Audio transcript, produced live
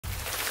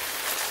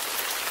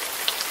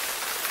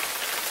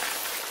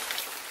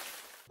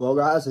Well,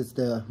 guys, it's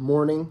the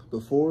morning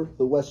before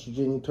the West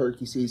Virginia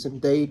turkey season,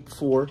 day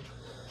 4.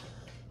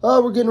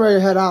 We're getting ready to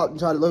head out and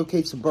try to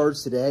locate some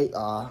birds today.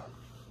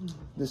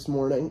 This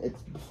morning, it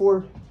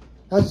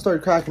hasn't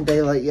started cracking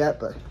daylight yet,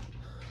 but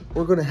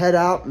we're going to head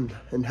out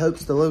in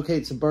hopes to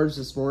locate some birds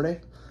this morning.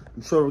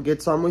 I'm sure we'll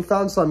get some. We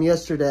found some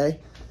yesterday,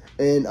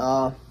 and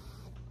I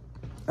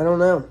don't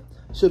know.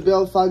 Should be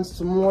able to find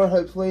some more,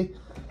 hopefully.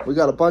 We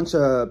got a bunch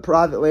of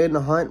private land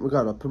to hunt. We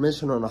got a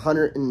permission on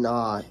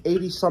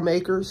 180 some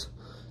acres.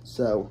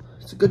 So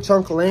it's a good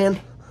chunk of land.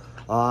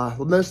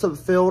 Most of it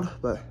filled,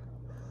 but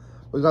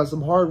we got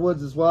some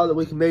hardwoods as well that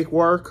we can make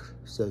work.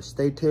 So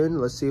stay tuned.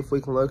 Let's see if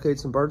we can locate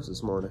some birds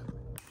this morning.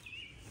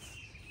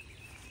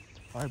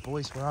 All right,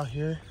 boys, we're out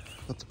here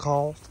with the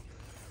call.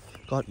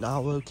 Got an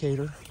owl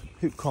locator.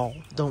 Hoot call.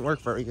 Don't work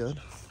very good.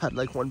 Had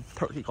like one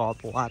turkey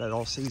gobble at it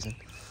all season.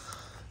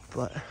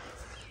 But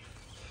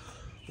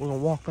we're gonna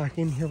walk back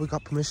in here. We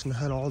got permission to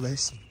hunt all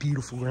this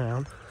beautiful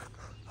ground.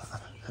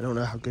 I don't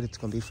know how good it's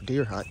gonna be for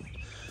deer hunting.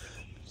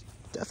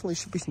 Definitely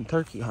should be some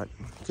turkey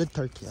hunting. Good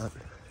turkey hunt.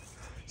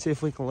 See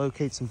if we can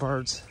locate some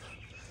birds.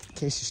 In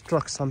case you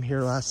struck some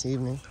here last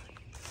evening.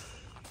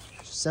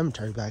 There's a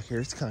cemetery back here.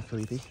 It's kind of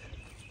creepy.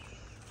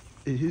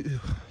 Ooh,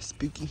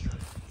 spooky.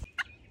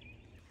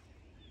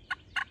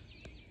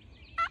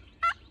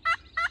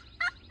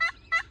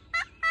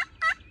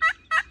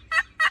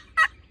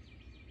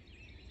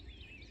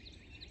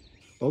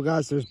 Well,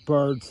 guys, there's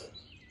birds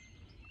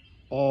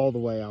all the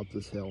way out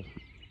this hill.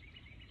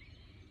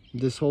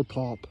 This whole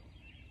top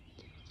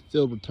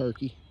filled with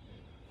turkey.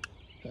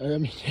 I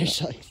mean, there's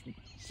like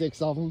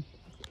 6 of them.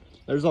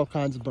 There's all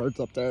kinds of birds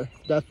up there.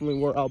 Definitely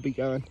where I'll be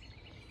going.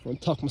 I'm gonna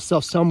tuck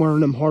myself somewhere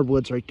in them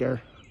hardwoods right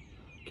there.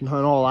 Can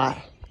hunt all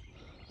that.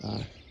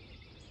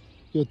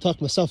 Gonna tuck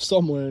myself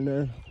somewhere in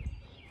there.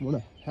 I'm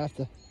gonna have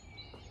to.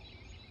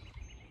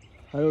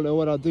 I don't know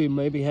what I'll do.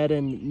 Maybe head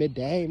in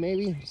midday.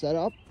 Maybe set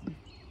up.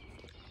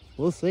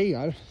 We'll see.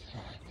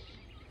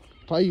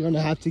 Probably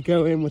gonna have to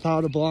go in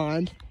without a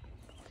blind,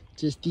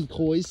 just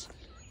decoys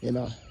and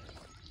a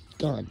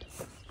gun.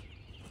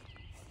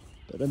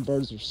 But them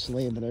birds are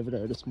slamming over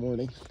there this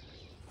morning.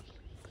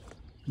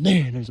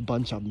 Man, there's a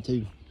bunch of them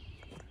too.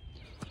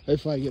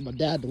 Hopefully I can get my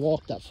dad to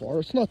walk that far.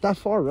 It's not that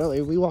far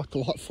really. We walked a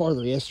lot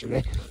farther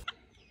yesterday.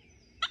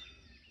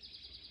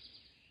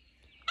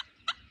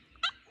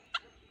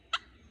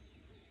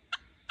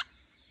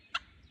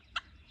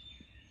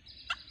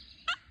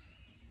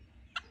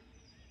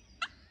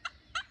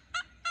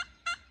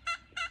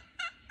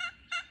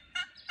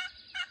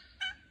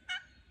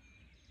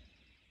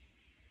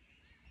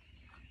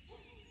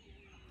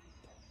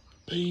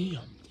 Bam.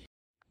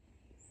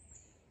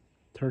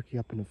 Turkey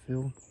up in the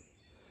field.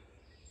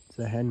 It's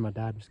a hen my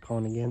dad was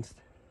calling against.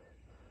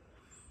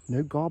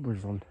 No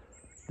gobblers on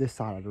this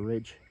side of the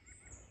ridge.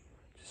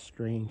 Just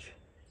strange.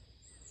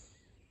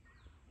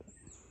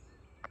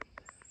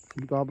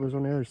 Some gobblers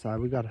on the other side.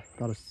 We got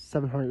about a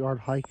 700-yard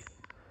hike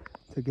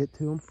to get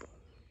to them.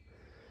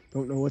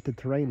 Don't know what the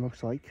terrain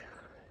looks like.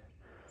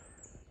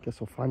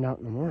 Guess we'll find out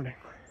in the morning.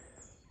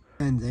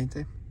 Hens, ain't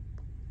they?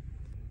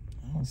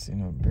 I don't see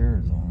no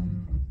bears on.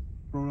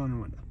 Roll on the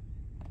window.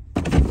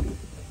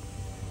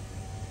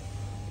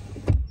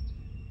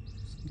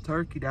 Some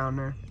turkey down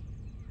there.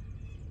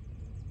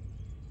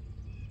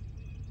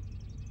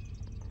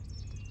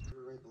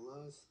 Right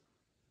below us.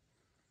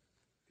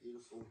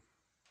 Beautiful.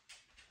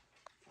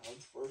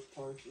 God's first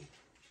turkey.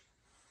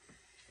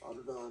 Got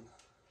it done.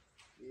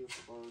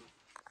 Beautiful bird.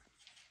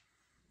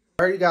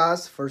 Alrighty,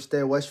 guys. First day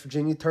of West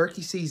Virginia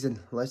turkey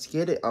season. Let's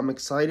get it. I'm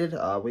excited.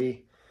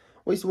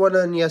 We went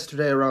in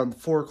yesterday around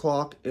 4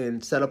 o'clock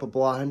and set up a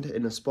blind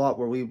in a spot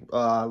where we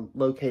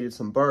located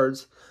some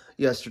birds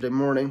yesterday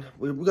morning.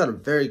 We got a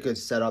very good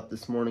setup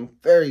this morning.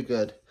 Very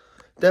good.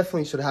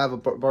 Definitely should have a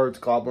birds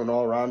gobbling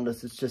all around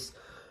us. It's just,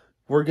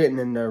 we're getting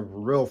in there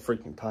real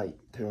freaking tight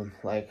to them.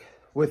 Like,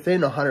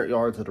 within 100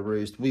 yards of the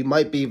roost. We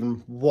might be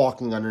even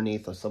walking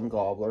underneath of some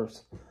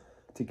gobblers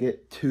to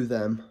get to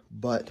them.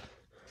 But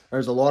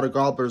there's a lot of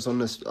gobblers on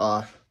this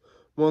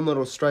one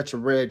little stretch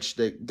of ridge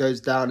that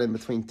goes down in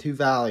between 2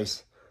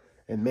 valleys,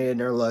 and man,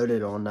 they're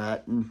loaded on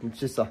that. And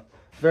it's just a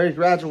very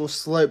gradual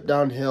slope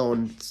downhill,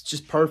 and it's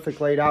just perfect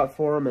laid out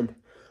for them. And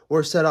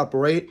we're set up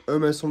right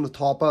almost on the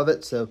top of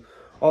it, so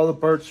all the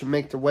birds should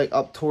make their way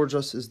up towards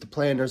us is the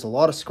plan. There's a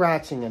lot of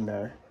scratching in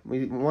there.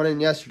 We went in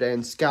yesterday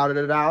and scouted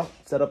it out,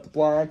 set up the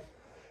blind,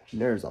 and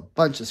there's a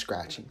bunch of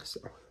scratching. So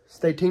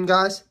stay tuned,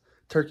 guys.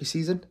 Turkey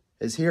season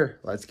is here.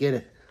 Let's get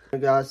it. Hey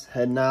guys,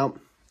 heading out.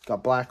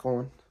 Got black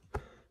on.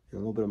 A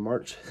little bit of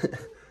March.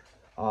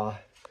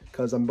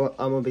 Because I'm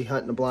gonna be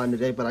hunting the blind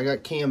today, but I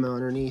got camo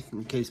underneath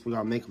in case we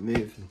gotta make a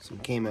move. And some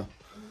camo.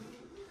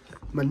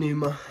 My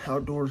new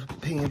outdoor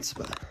pants,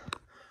 but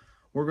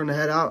we're gonna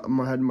head out. I'm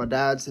gonna head to my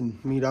dad's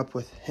and meet up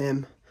with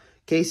him.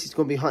 Casey's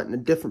gonna be hunting a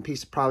different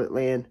piece of private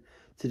land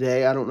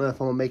today. I don't know if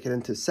I'm gonna make it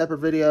into a separate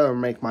video or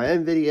make my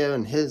own video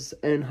and his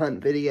own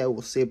hunt video.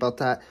 We'll see about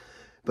that.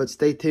 But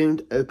stay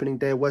tuned. Opening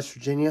day of West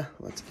Virginia.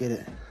 Let's get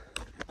it.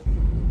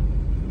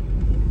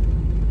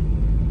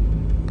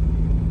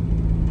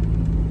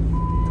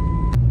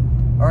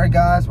 Alright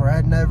guys, we're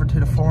heading over to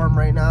the farm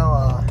right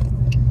now.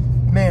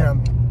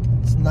 Man,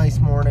 it's a nice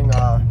morning.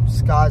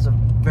 Skies are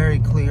very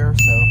clear,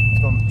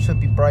 so should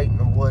be bright in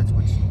the woods,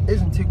 which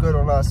isn't too good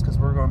on us because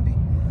we're going to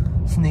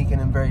be sneaking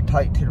in very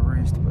tight to the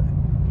roost. But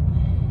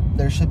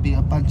there should be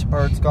a bunch of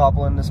birds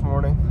gobbling this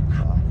morning.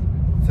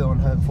 Feeling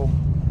hopeful.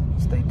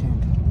 Stay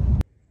tuned.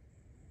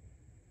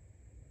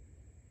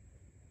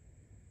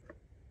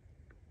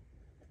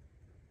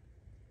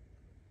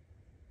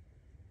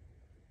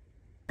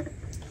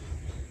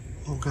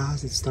 Well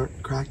guys, it's starting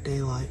to crack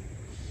daylight.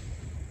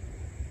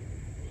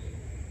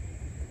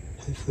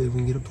 Hopefully we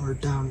can get a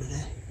bird down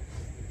today.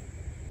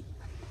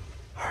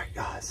 Alright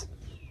guys,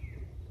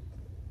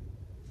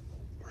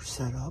 we're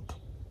set up,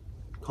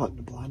 caught in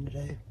the blind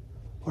today.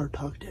 We're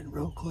tucked in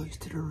real close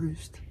to the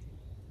roost,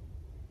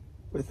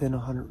 within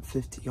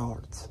 150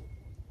 yards.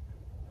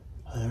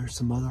 There's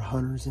some other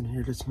hunters in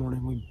here this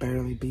morning. We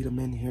barely beat them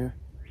in here.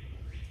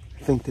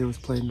 I think they was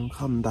planning on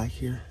coming back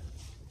here.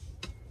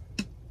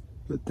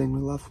 Good thing we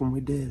left when we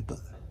did, but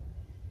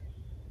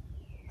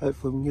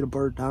hopefully we can get a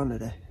bird down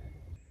today.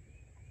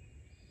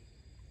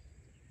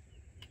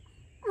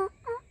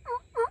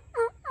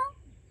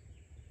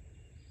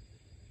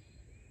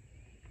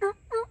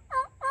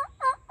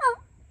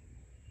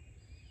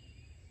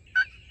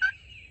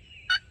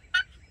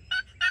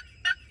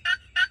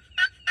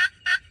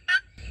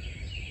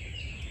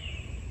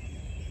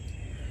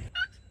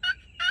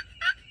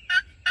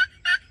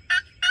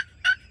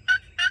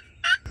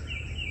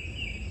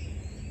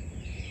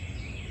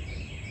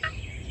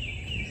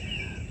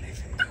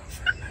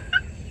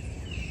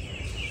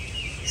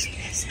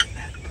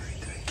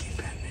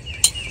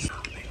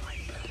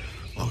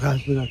 Well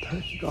guys, we got a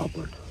turkey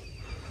gobbler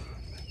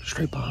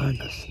straight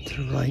behind us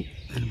to the right,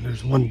 and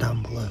there's one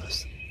down below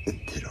us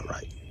and to the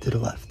right, to the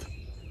left.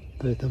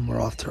 Both of them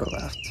were off to our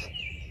left.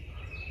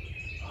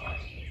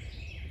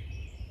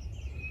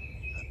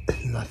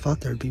 And I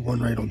thought there'd be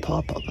one right on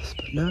top of us,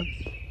 but no.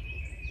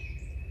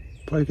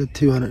 Probably a good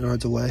 200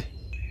 yards away.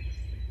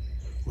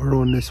 We're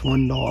on this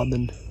one knob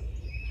and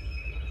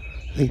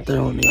I think they're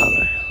on the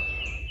other.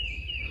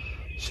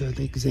 Show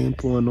the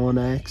example and on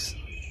X.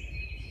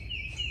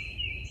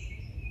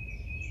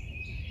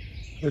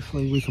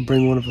 Hopefully we can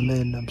bring one of them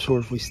in. I'm sure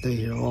if we stay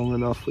here long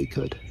enough we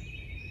could.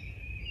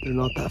 They're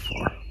not that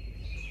far.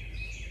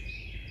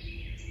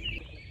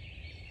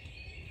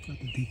 Got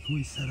the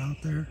decoy set out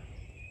there.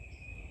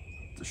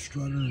 The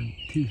strutter and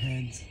 2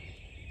 hens.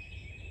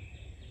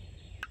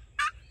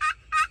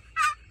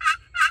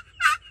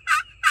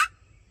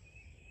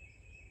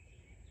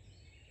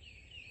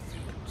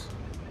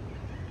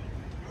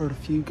 Heard a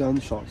few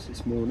gunshots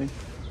this morning.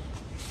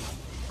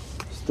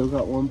 Still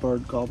got one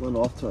bird gobbling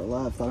off to our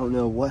left. I don't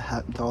know what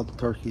happened to all the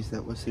turkeys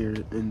that was here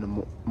in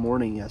the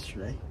morning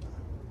yesterday.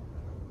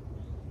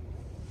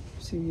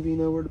 Seem to be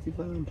nowhere to be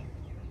found.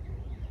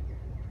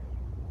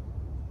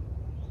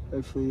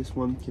 Hopefully this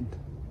one can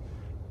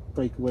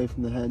break away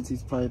from the hens.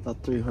 He's probably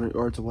about 300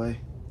 yards away.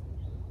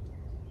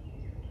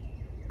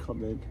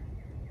 Come in.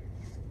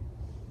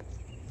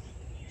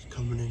 He's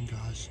coming in,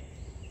 guys.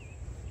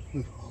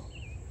 Look.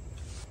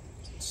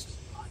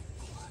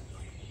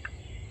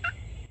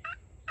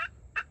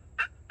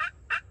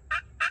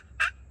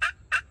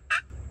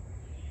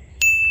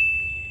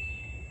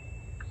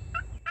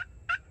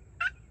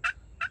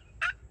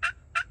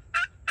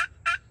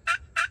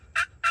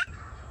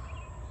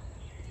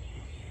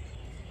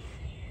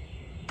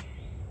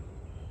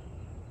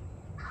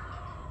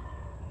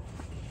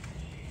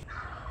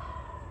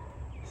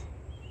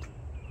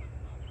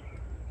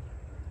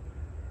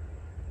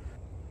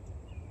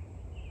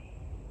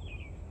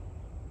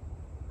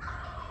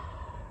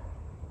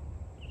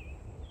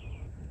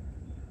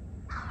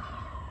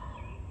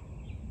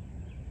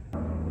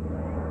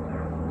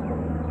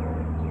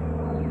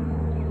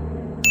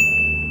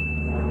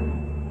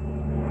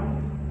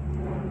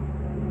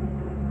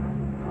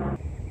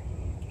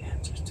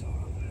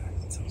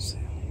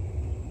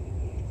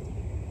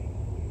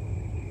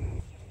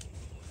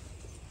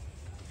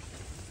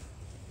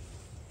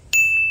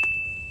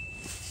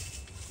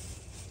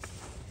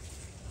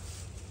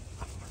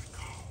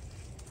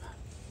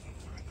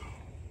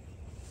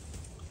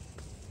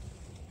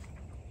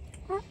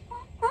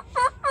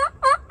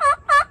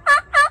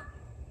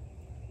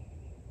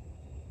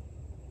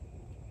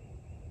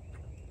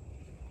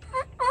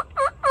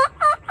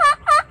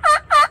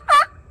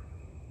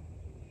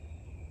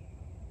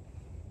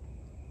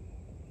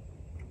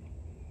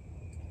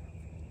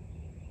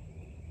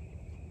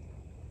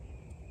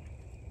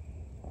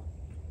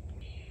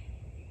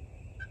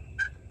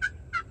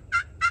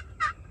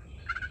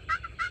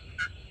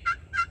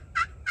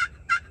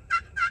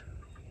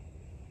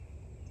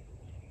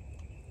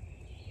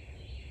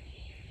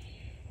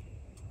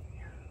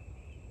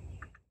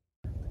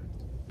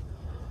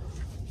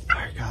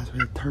 Guys, we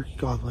had a turkey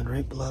gobbling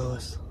right below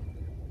us.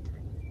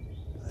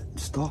 It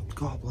stopped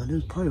gobbling. It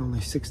was probably only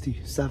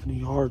 60, 70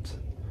 yards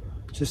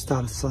just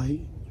out of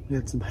sight. We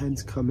had some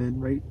hens come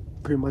in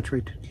pretty much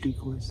right to the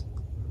decoys.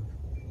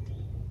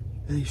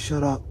 And he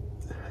shut up.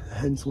 The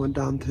hens went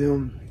down to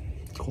him.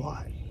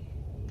 Quiet.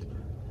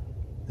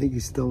 think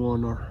he's still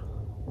on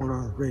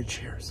our ridge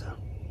here, so.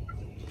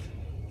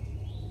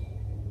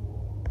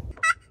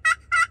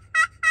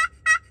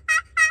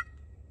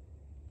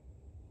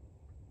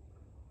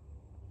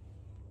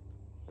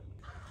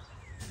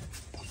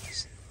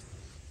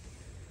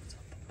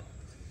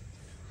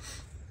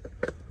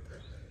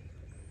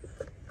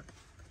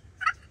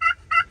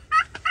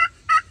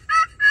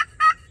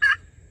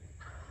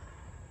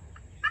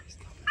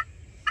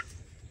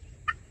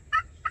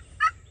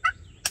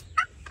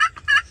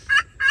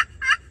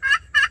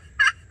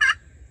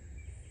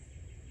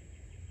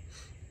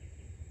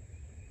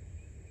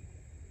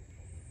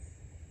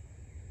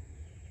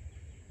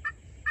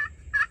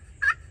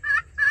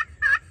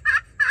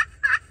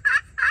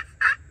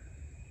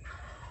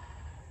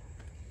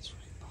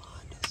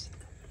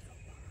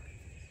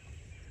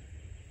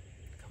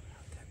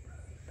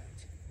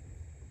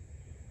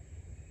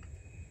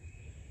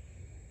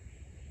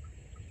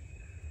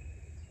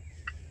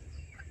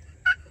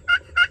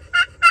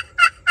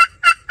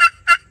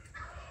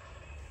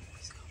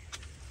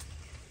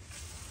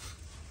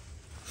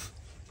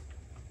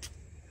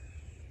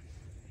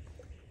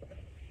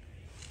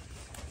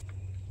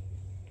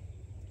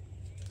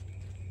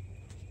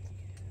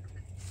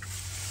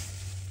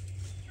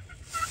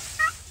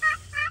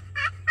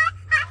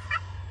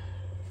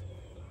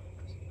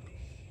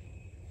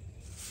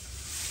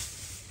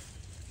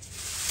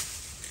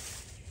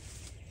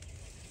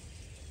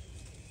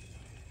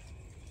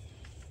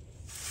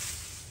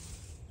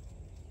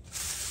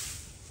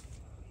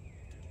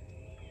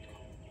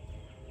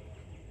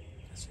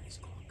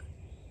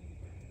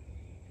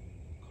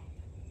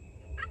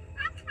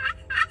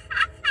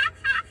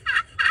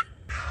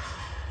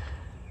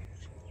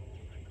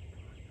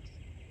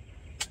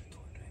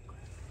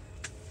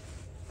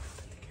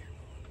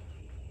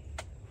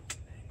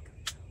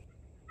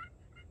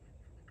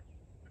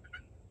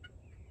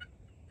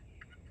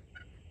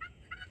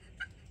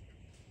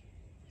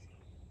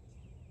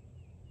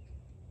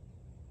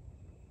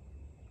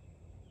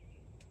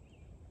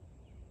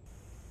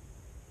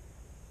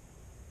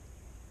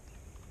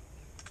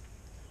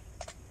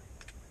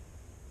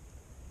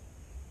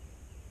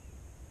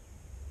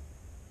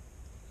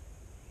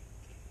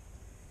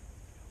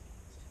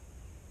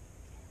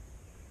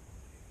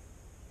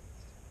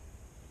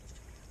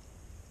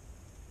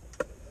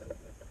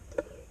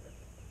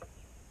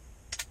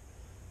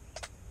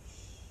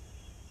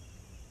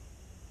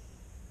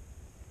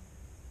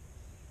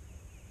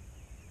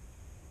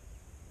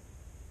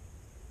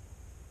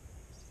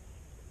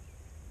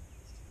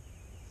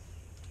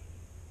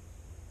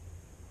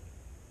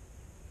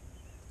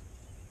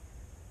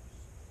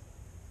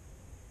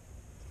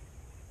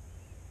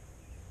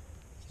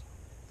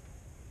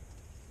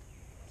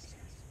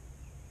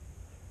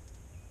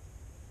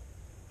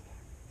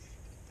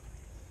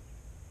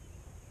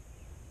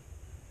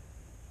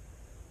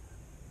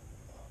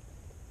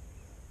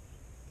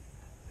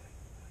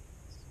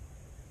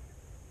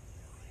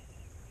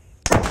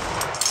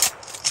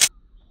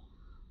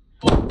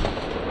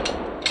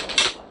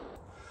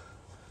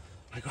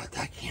 I got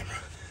that camera.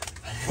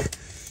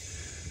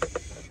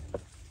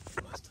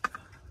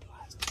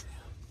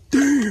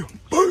 Damn!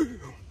 Bam!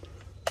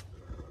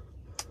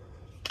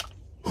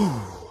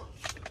 Ooh.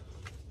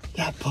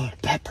 That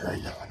put pepper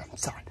in on. I'm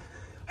sorry.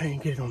 I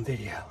didn't get it on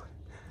video.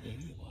 Yeah,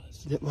 he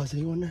was. Was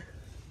he on there?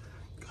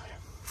 Got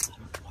him. I don't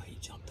know why he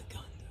jumped the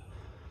gun,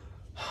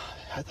 though.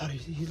 I thought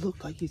he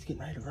looked like he's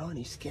getting ready to run.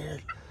 He's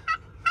scared.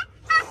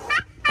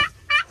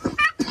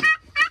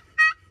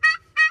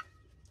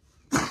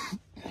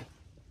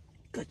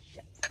 Good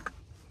shit.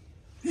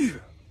 Yeah.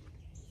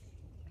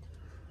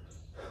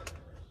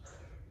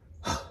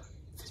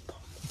 Fist bump.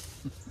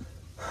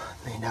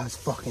 Man, that was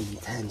fucking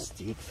intense,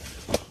 dude.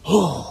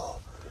 Oh,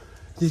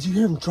 did you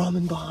hear him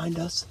drumming behind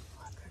us?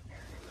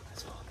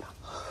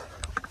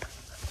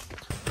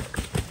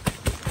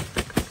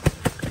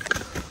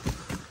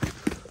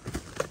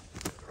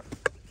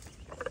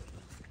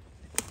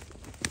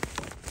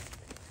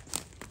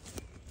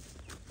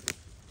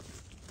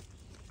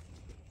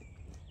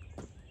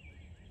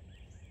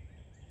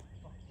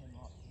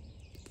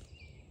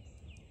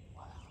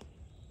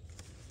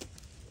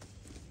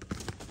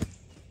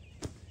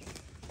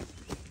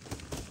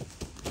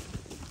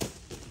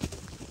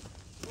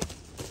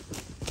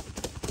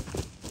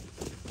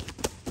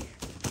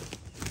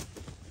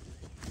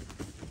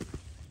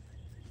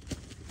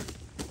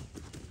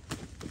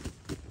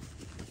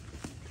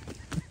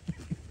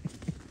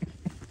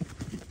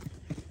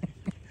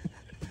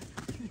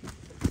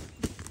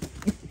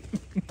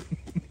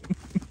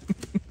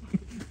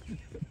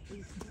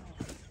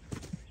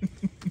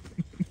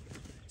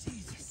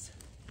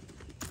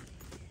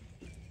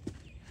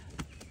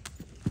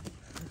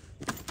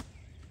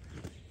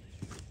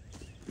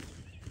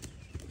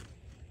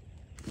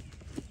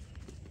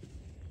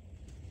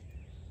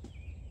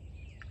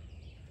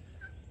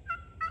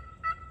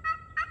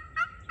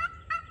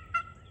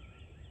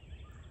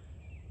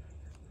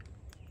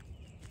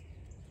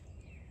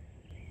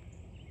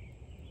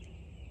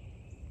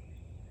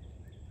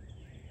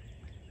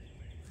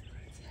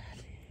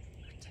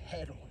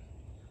 Head on.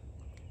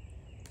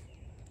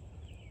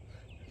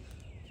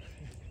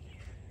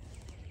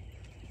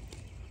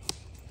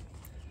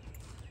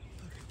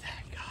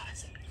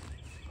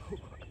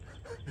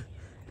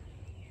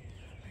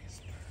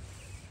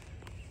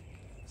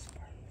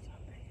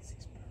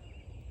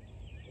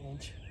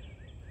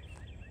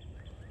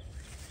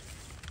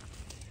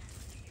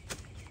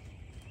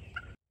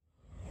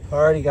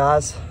 Alrighty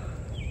guys,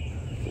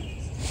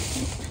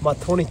 my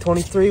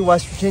 2023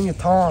 West Virginia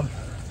Tom.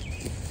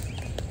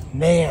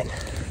 Man,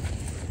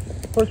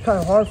 worked kind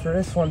of hard for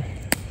this one.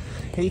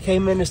 He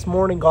came in this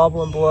morning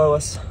gobbling below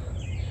us,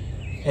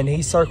 and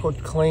he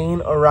circled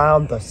clean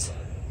around us.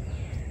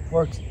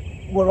 Went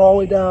all the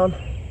way down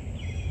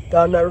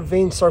that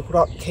ravine, circled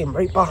up, came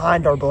right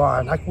behind our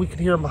blind. Like we could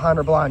hear him behind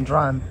our blind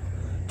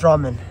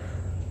drumming.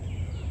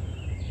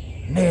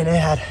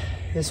 Man,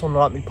 this one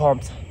got me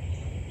pumped.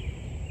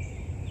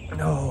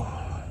 No,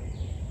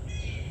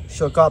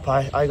 shook up.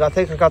 I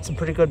think I got some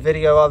pretty good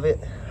video of it.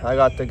 I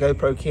got the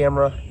GoPro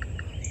camera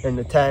in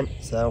the tent,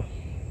 so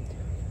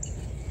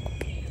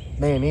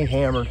man, he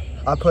hammered.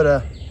 I put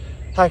a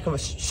heck of a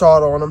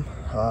shot on him.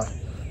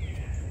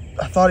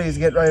 I thought he was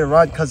getting ready to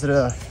run because of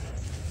the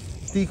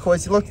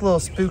decoys. He looked a little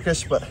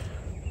spookish, but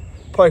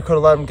probably could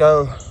have let him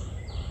go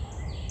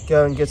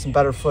and get some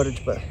better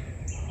footage. But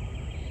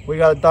we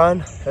got it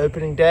done.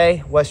 Opening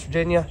day, West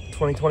Virginia,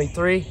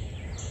 2023.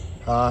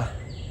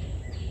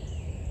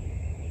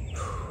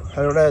 I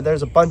don't know,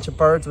 there's a bunch of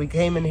birds. We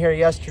came in here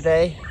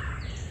yesterday,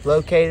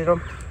 located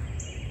them,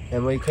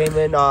 and we came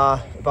in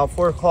about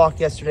 4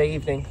 o'clock yesterday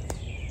evening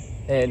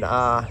and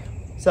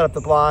set up the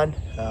blind,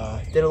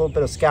 did a little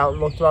bit of scouting,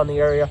 looked around the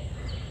area,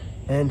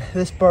 and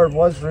this bird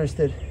was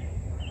roosted.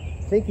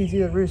 I think he's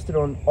either roosted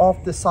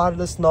off the side of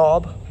this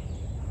knob,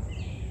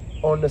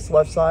 on this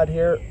left side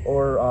here,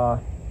 or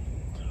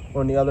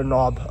on the other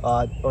knob,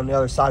 on the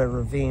other side of the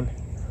ravine.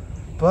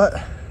 But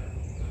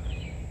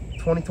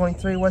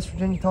 2023 West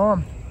Virginia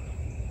Tom.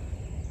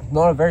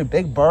 Not a very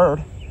big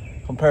bird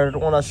compared to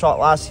the one I shot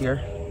last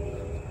year,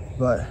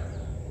 but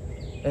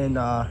in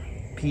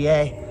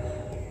PA,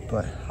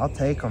 but I'll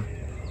take them.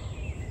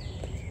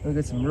 We'll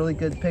get some really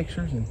good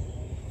pictures and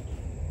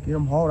get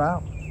them hauled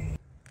out.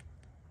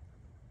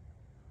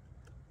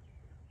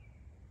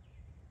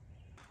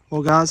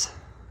 Well guys,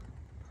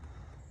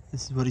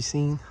 this is what he's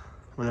seen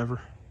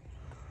whenever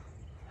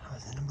I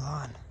was in the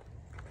blind.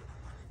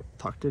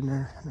 Tucked in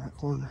there in that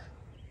corner.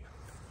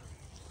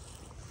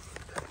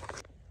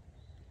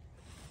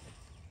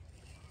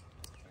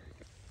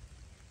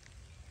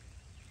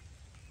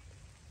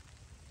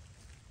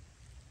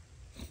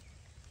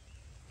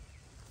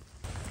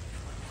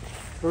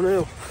 I don't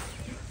know.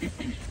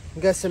 I'm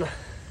guessing a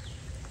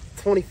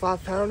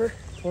 25 pounder,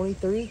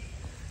 23.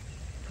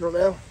 I don't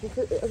know.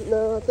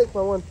 No, I think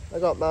my one I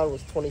got mounted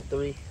was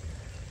 23.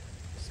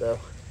 So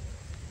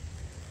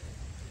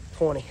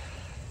 20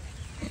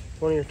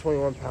 or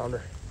 21 pounder.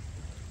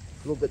 A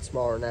little bit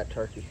smaller than that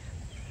turkey.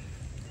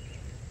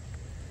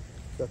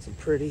 Got some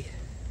pretty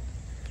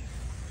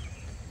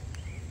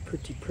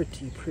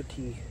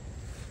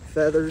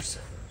feathers.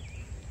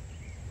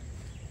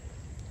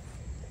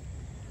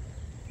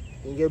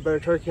 You can get a better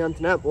turkey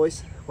hunting than that,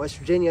 boys. West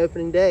Virginia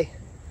opening day.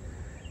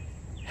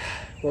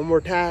 One more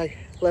tag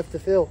left to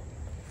fill.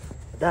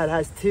 Dad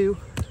has 2.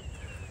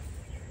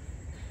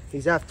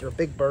 He's after a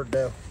big bird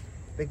though.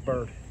 Big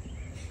bird.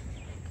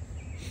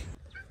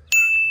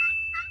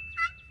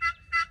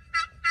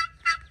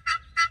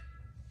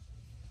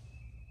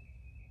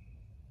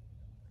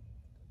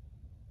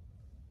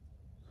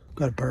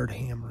 Got a bird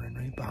hammering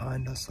right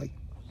behind us, like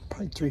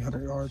probably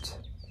 300 yards.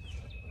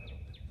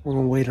 We're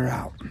gonna wait her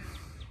out.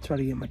 Try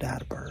to get my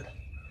dad a bird.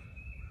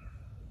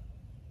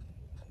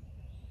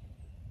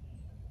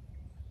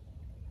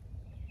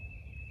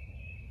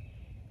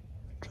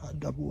 Try to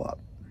double up.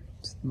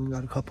 We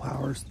got a couple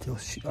hours till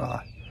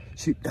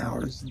shooting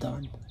hours is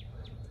done.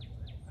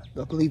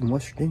 I believe in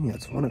West Virginia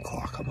it's 1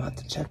 o'clock. I'm gonna have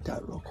to check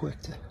that real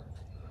quick to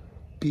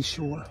be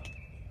sure.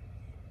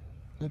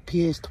 The PA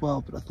is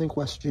 12, but I think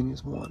West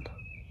Virginia's 1.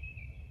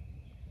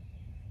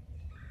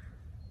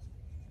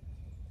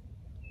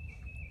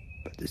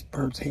 But this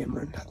bird's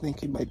hammering. I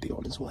think he might be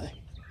on his way.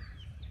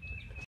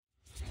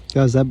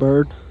 Guys, that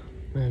bird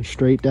ran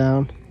straight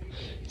down.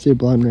 See a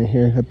blind right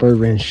here? That bird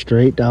ran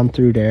straight down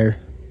through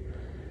there.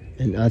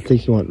 And I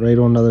think he went right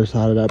on the other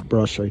side of that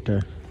brush right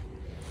there.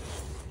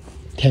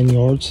 10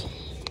 yards.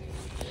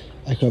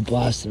 I could have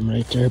blasted him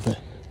right there, but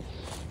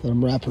let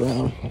him wrap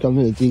around. Come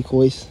to the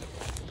decoys.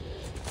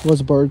 There was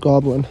a bird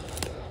gobbling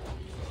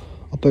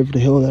up over the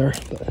hill there,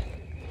 but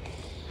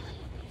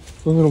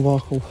we're gonna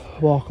walk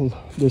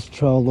this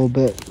trail a little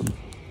bit,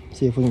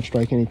 see if we can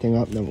strike anything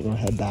up, and then we're gonna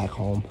head back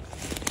home,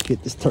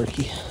 get this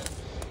turkey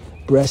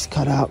breast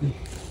cut out, and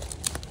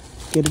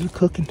get it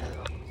cooking.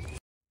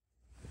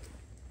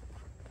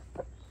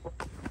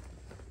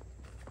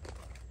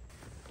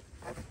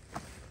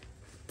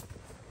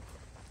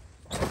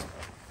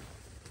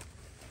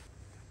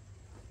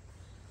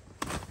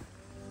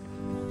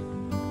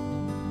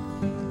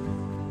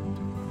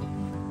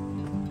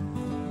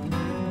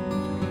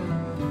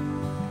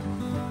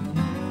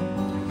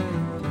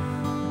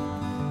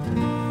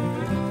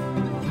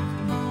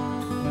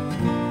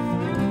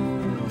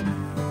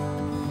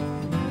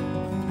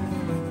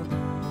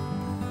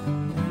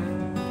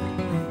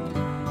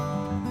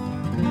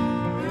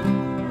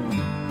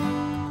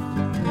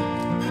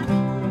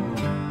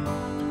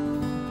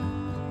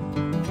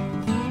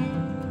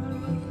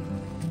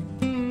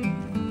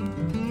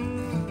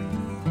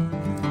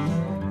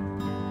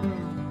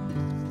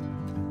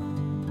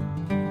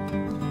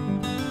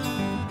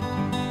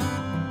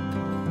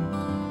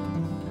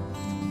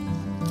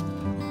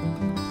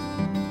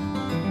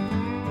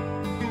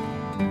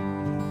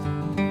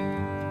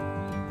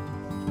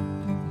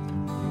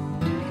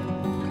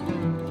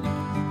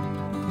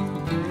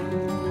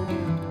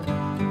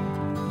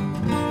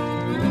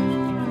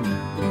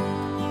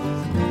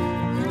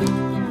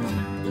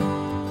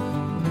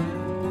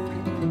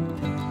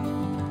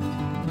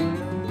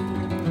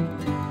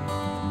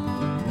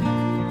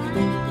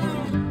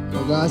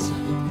 guys.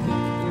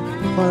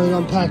 Finally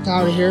unpacked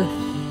out of here.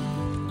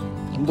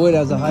 And boy, that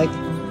was a hike.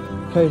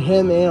 Carried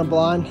him and a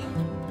blind.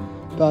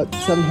 About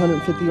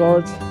 750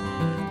 yards.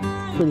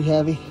 Pretty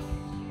heavy.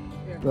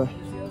 But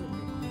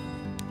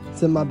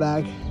it's in my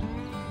bag.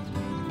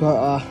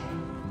 But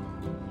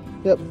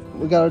yep,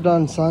 we got it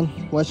done,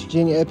 son. West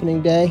Virginia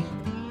opening day.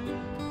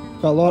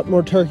 Got a lot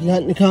more turkey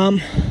hunting to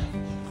come.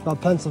 Got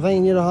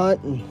Pennsylvania to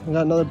hunt, and we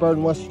got another bird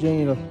in West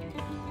Virginia to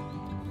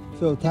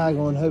throw a tag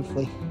on,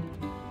 hopefully.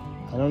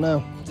 I don't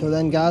know. Till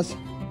then, guys,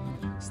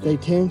 stay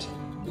tuned.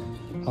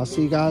 I'll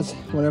see you guys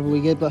whenever we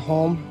get back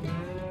home.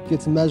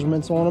 Get some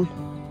measurements on them.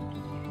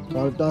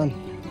 Got it done.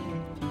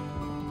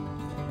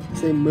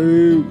 Say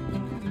moo.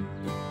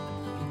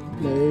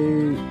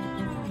 Moo.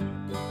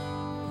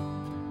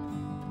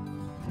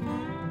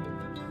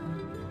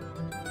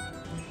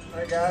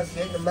 Alright guys,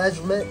 getting the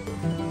measurement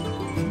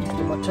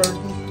for my turkey.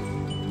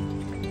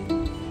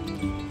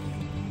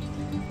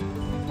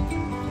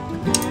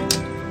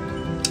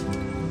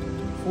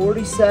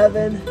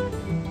 $47.5.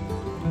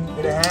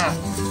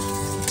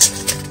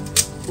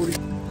 40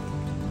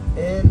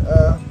 and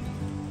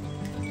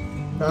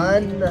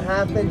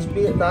 9.5 inch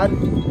beard, 9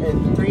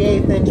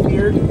 3/8 inch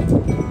beard.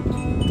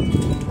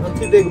 Not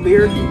too big a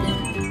beard.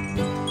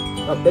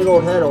 Got a big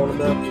old head on him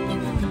though.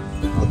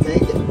 I'll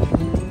take it.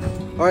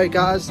 Alright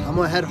guys, I'm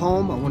gonna head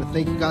home. I want to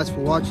thank you guys for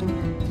watching.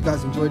 If you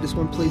guys enjoyed this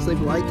one, please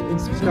leave a like and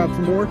subscribe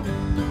for more.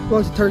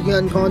 Lots of turkey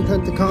hunting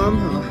content to come.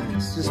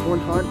 It's just one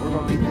hunt. We're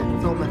gonna be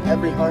filming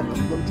every hunt.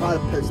 I'm gonna try to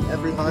post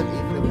every hunt,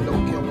 even if we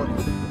don't kill one.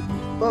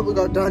 But we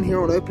got done here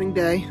on opening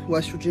day,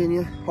 West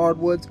Virginia,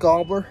 Hardwoods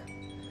Gobbler.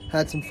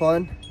 Had some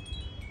fun.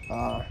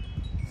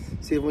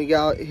 See if we get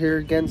out here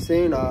again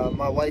soon.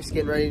 My wife's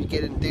getting ready to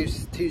get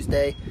induced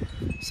Tuesday.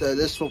 So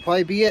this will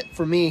probably be it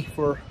for me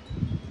for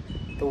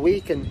the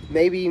week, and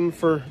maybe even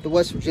for the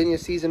West Virginia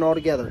season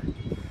altogether.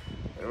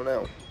 I don't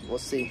know. We'll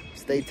see.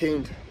 Stay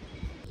tuned.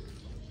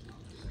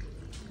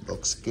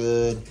 Looks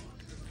good.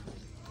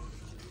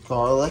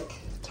 Garlic,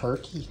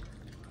 turkey,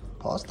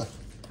 pasta.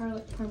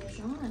 Garlic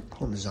parmesan.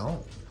 Parmesan.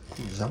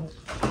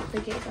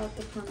 Forget about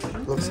the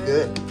parmesan. Looks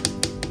good.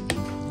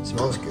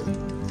 Smells good.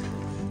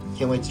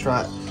 Can't wait to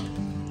try it.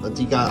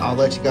 I'll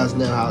let you guys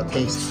know how it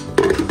tastes.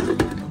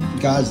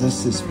 Guys,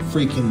 this is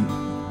freaking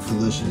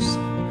delicious.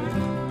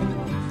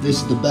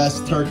 This is the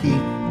best turkey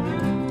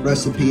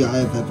recipe I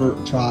have ever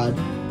tried.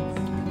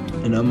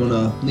 And I'm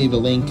gonna leave a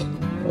link,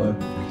 or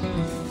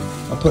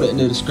I'll put it in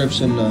the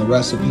description,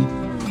 recipe.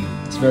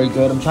 It's very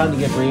good. I'm trying to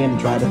get Brienne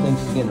to try it. I think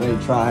she's getting ready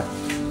to try it.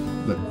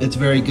 But it's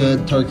very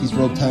good. Turkey's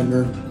real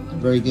tender.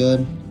 Very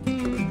good.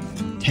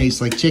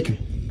 Tastes like chicken.